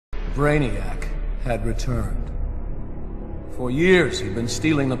Brainiac had returned. For years, he'd been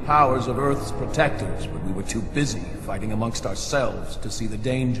stealing the powers of Earth's protectors, but we were too busy fighting amongst ourselves to see the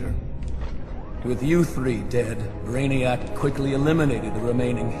danger. With you three dead, Brainiac quickly eliminated the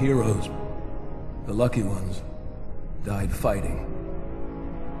remaining heroes. The lucky ones died fighting.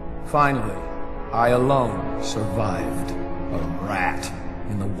 Finally, I alone survived, a rat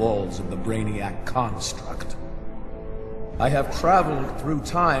in the walls of the Brainiac construct. I have traveled through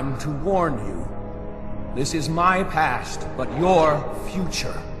time to warn you. This is my past, but your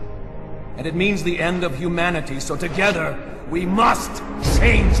future. And it means the end of humanity, so together, we must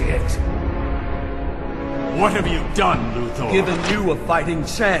change it! What have you done, Luthor? Given you a fighting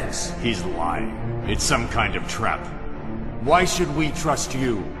chance. He's lying. It's some kind of trap. Why should we trust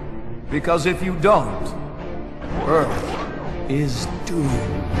you? Because if you don't, Earth is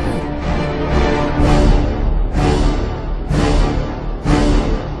doomed.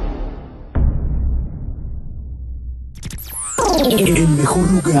 El mejor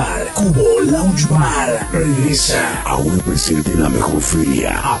lugar, Cubo Lounge Bar, regresa. Ahora presente en la mejor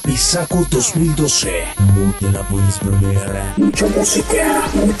feria, APIZACO 2012. No te la puedes perder. Mucha música,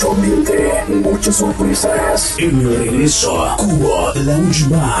 mucho ambiente, muchas sorpresas. En el regreso, Cubo Lounge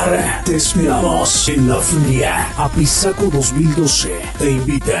Bar. Te esperamos en la feria APIZACO 2012. Te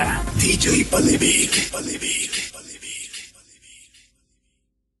invita DJ Palevic.